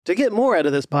To get more out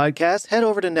of this podcast, head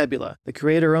over to Nebula, the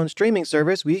creator-owned streaming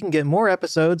service where you can get more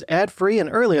episodes ad-free and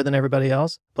earlier than everybody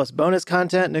else, plus bonus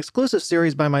content and exclusive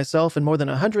series by myself and more than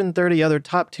 130 other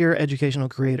top-tier educational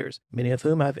creators, many of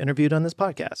whom I've interviewed on this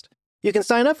podcast. You can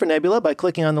sign up for Nebula by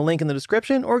clicking on the link in the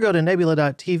description or go to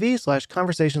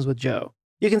nebula.tv/conversationswithjoe.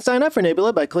 You can sign up for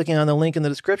Nebula by clicking on the link in the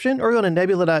description or go to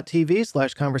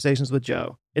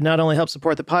nebula.tv/conversationswithjoe. It not only helps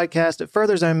support the podcast, it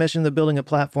furthers our mission of building a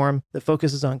platform that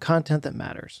focuses on content that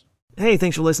matters. Hey,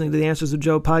 thanks for listening to the Answers with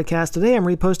Joe podcast. Today I'm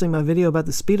reposting my video about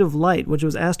the speed of light, which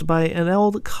was asked by an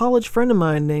old college friend of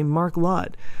mine named Mark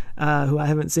Lott, who I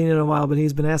haven't seen in a while, but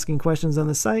he's been asking questions on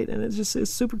the site, and it's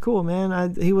super cool,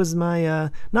 man. He was my,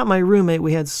 not my roommate,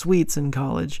 we had suites in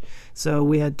college, so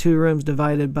we had 2 rooms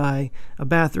divided by a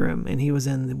bathroom, and he was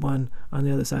in the one on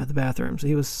the other side of the bathroom, so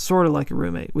he was sort of like a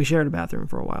roommate. We shared a bathroom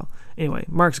for a while. Anyway,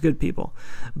 Mark's good people,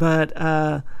 but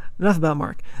enough about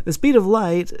Mark. The speed of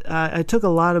light, I took a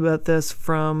lot about this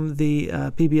from the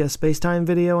PBS Spacetime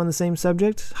video on the same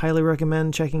subject. Highly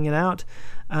recommend checking it out.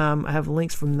 I have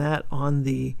links from that on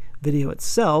the video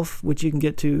itself, which you can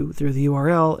get to through the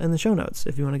URL in the show notes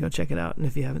if you want to go check it out and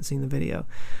if you haven't seen the video.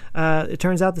 It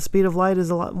turns out the speed of light is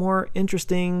a lot more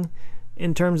interesting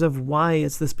in terms of why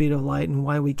it's the speed of light and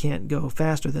why we can't go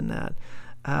faster than that.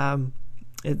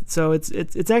 So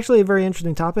it's actually a very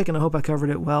interesting topic, and I hope I covered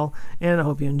it well, and I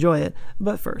hope you enjoy it.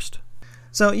 But first,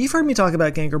 so you've heard me talk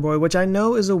about Cankerboy, which I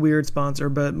know is a weird sponsor,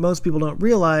 but most people don't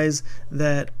realize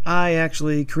that I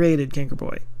actually created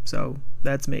Cankerboy. So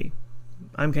that's me.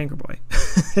 I'm Cankerboy.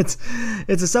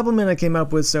 It's a supplement I came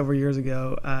up with several years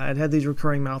ago. I'd had these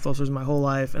recurring mouth ulcers my whole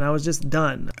life, and I was just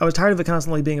done. I was tired of it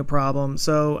constantly being a problem,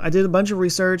 so I did a bunch of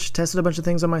research, tested a bunch of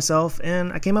things on myself,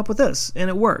 and I came up with this, and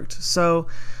it worked. So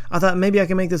I thought maybe I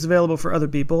can make this available for other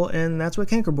people, and that's what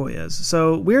Cankerboy is.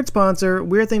 So weird sponsor,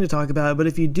 weird thing to talk about, but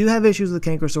if you do have issues with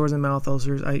canker sores and mouth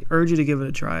ulcers, I urge you to give it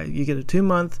a try. You get a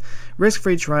 2-month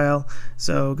risk-free trial,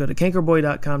 so go to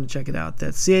cankerboy.com to check it out.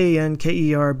 That's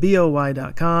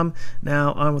cankerboy.com.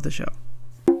 Now on with the show.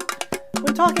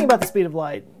 When talking about the speed of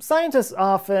light, scientists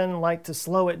often like to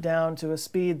slow it down to a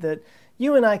speed that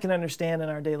you and I can understand in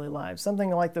our daily lives, something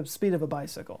like the speed of a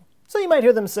bicycle. So you might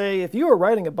hear them say, if you were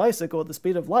riding a bicycle at the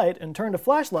speed of light and turned a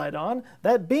flashlight on,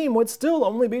 that beam would still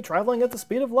only be traveling at the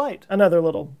speed of light. Another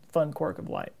little fun quirk of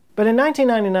light. But in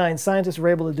 1999, scientists were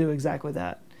able to do exactly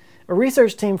that. A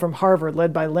research team from Harvard,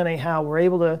 led by Lin A. Howe, were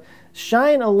able to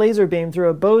shine a laser beam through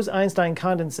a Bose-Einstein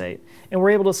condensate, and were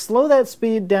able to slow that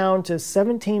speed down to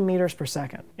 17 meters per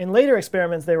second. In later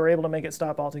experiments, they were able to make it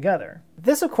stop altogether.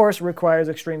 This, of course, requires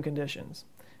extreme conditions.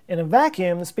 In a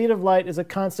vacuum, the speed of light is a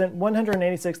constant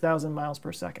 186,000 miles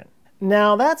per second.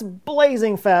 Now, that's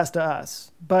blazing fast to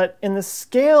us, but in the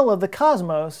scale of the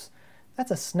cosmos,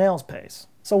 that's a snail's pace.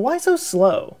 So why so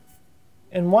slow?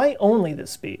 And why only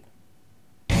this speed?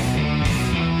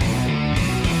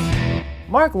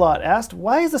 Mark Lott asked,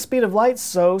 why is the speed of light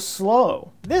so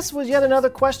slow? This was yet another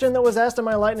question that was asked in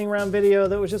my lightning round video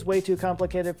that was just way too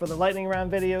complicated for the lightning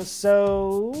round video,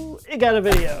 so it got a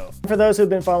video. For those who've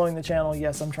been following the channel,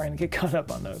 yes, I'm trying to get caught up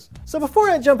on those. So before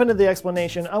I jump into the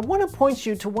explanation, I want to point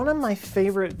you to one of my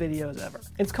favorite videos ever.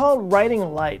 It's called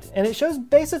Riding Light, and it shows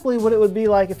basically what it would be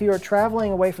like if you were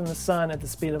traveling away from the sun at the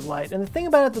speed of light. And the thing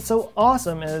about it that's so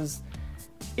awesome is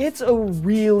it's a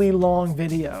really long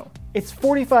video. It's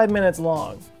 45 minutes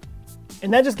long,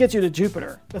 and that just gets you to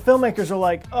Jupiter. The filmmakers are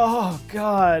like, oh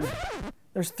God,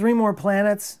 there's 3 more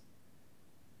planets?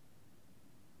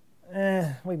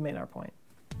 We've made our point.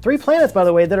 3 planets, by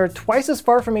the way, that are twice as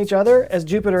far from each other as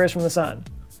Jupiter is from the sun.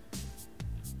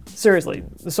 Seriously,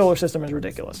 the solar system is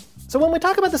ridiculous. So when we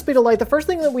talk about the speed of light, the first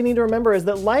thing that we need to remember is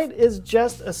that light is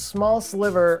just a small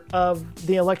sliver of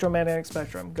the electromagnetic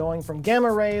spectrum, going from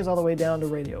gamma rays all the way down to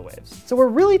radio waves. So we're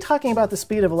really talking about the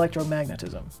speed of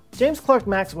electromagnetism. James Clerk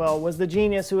Maxwell was the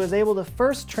genius who was able to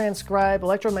first transcribe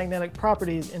electromagnetic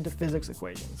properties into physics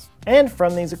equations. And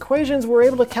from these equations, we're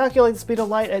able to calculate the speed of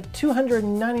light at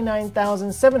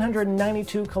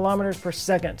 299,792 kilometers per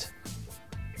second.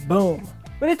 Boom.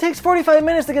 But it takes 45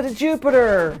 minutes to get to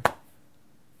Jupiter.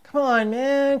 Come on,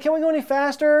 man. Can we go any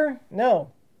faster?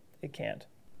 No, it can't.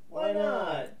 Why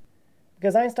not?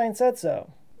 Because Einstein said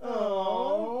so.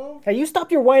 Aww. Hey, you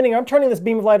stop your whining. I'm turning this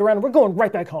beam of light around and we're going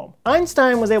right back home.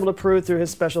 Einstein was able to prove through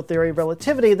his special theory of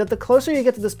relativity that the closer you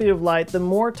get to the speed of light, the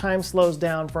more time slows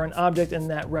down for an object in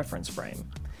that reference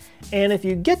frame. And if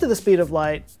you get to the speed of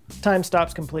light, time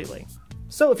stops completely.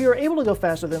 So if you were able to go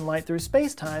faster than light through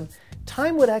space-time,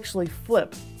 time would actually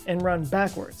flip and run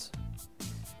backwards.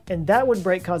 And that would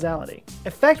break causality.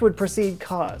 Effect would precede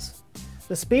cause.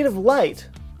 The speed of light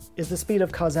is the speed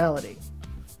of causality.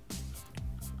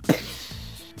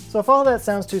 So if all that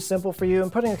sounds too simple for you, I'm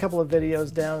putting a couple of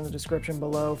videos down in the description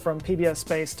below from PBS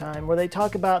Spacetime where they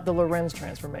talk about the Lorentz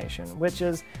transformation, which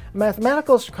is a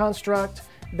mathematical construct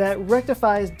that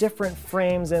rectifies different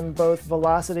frames in both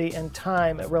velocity and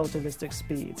time at relativistic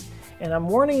speeds. And I'm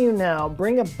warning you now,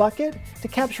 bring a bucket to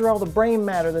capture all the brain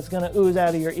matter that's going to ooze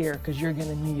out of your ear, because you're going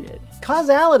to need it.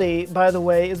 Causality, by the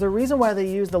way, is the reason why they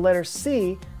use the letter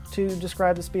c to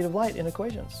describe the speed of light in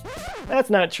equations. That's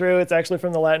not true. It's actually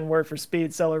from the Latin word for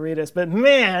speed, celeritas, but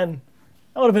man,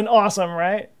 that would have been awesome,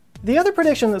 right? The other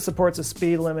prediction that supports a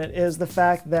speed limit is the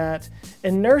fact that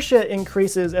inertia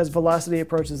increases as velocity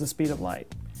approaches the speed of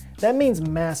light. That means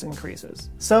mass increases.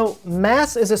 So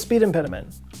mass is a speed impediment.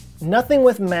 Nothing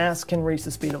with mass can reach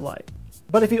the speed of light.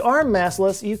 But if you are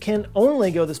massless, you can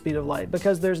only go the speed of light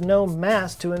because there's no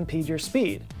mass to impede your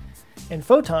speed. And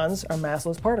photons are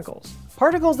massless particles.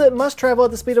 Particles that must travel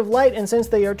at the speed of light, and since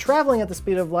they are traveling at the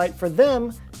speed of light, for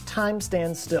them, time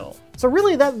stands still. So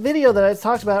really that video that I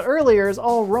talked about earlier is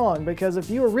all wrong, because if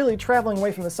you were really traveling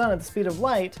away from the sun at the speed of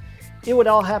light, it would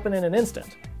all happen in an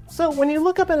instant. So when you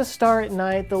look up at a star at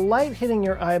night, the light hitting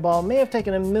your eyeball may have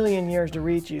taken 1,000,000 years to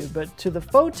reach you, but to the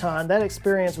photon, that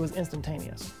experience was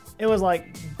instantaneous. It was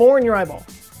like, born your eyeball.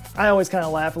 I always kind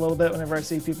of laugh a little bit whenever I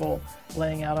see people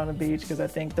laying out on a beach, because I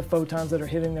think the photons that are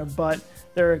hitting their butt,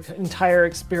 their entire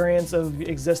experience of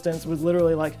existence was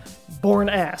literally like, born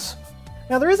ass.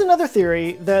 Now there is another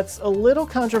theory that's a little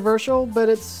controversial, but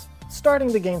it's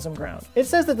starting to gain some ground. It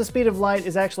says that the speed of light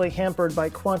is actually hampered by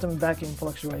quantum vacuum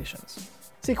fluctuations.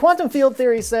 See, quantum field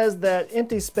theory says that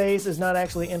empty space is not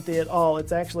actually empty at all.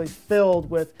 It's actually filled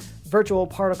with virtual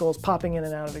particles popping in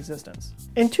and out of existence.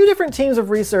 And two different teams of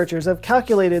researchers have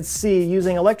calculated C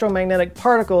using electromagnetic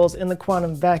particles in the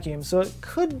quantum vacuum, so it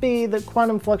could be that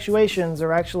quantum fluctuations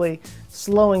are actually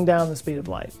slowing down the speed of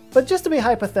light. But just to be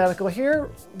hypothetical here,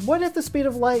 what if the speed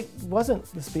of light wasn't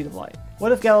the speed of light?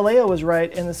 What if Galileo was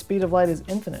right and the speed of light is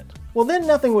infinite? Well, then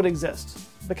nothing would exist,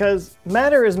 because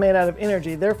matter is made out of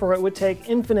energy, therefore it would take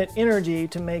infinite energy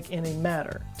to make any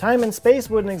matter. Time and space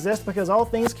wouldn't exist because all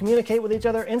things communicate with each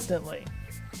other instantly.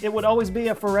 It would always be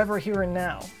a forever here and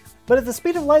now. But if the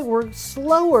speed of light were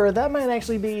slower, that might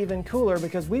actually be even cooler,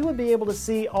 because we would be able to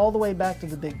see all the way back to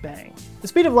the Big Bang. The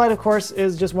speed of light, of course,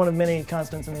 is just one of many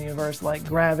constants in the universe, like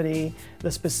gravity,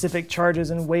 the specific charges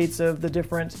and weights of the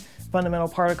different fundamental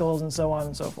particles, and so on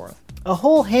and so forth. A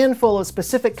whole handful of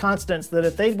specific constants that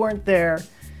if they weren't there,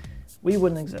 we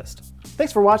wouldn't exist.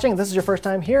 Thanks for watching. If this is your first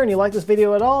time here and you like this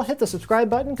video at all, hit the subscribe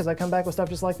button, because I come back with stuff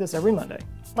just like this every Monday.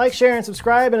 Like, share, and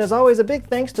subscribe, and as always, a big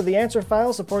thanks to The Answer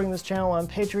File supporting this channel on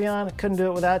Patreon. I couldn't do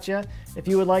it without you. If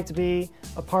you would like to be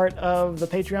a part of the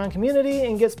Patreon community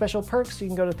and get special perks, you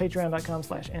can go to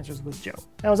patreon.com/answerswithjoe.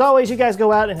 Now, as always, you guys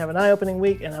go out and have an eye-opening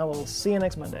week, and I will see you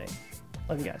next Monday.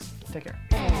 Love you guys. Take care.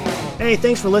 Hey,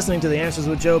 thanks for listening to the Answers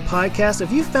with Joe podcast.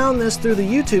 If you found this through the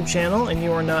YouTube channel and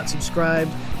you are not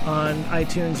subscribed on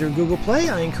iTunes or Google Play,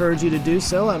 I encourage you to do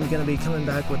so. I'm going to be coming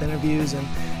back with interviews and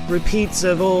repeats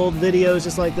of old videos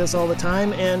just like this all the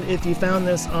time. And if you found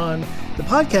this on the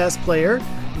podcast player,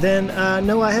 then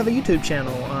know I have a YouTube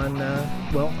channel on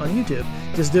YouTube.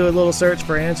 Just do a little search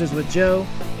for Answers with Joe,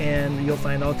 and you'll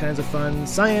find all kinds of fun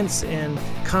science and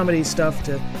comedy stuff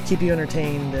to keep you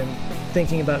entertained and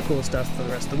thinking about cool stuff for the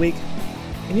rest of the week.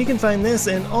 And you can find this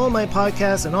and all my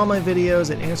podcasts and all my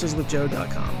videos at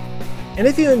answerswithjoe.com. And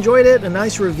if you enjoyed it, a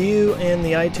nice review in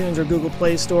the iTunes or Google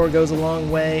Play Store goes a long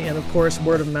way, and of course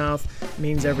word of mouth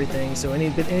means everything, so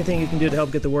anything you can do to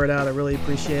help get the word out, I really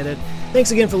appreciate it.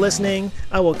 Thanks again for listening.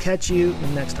 I will catch you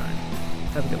next time.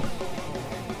 Have a good one.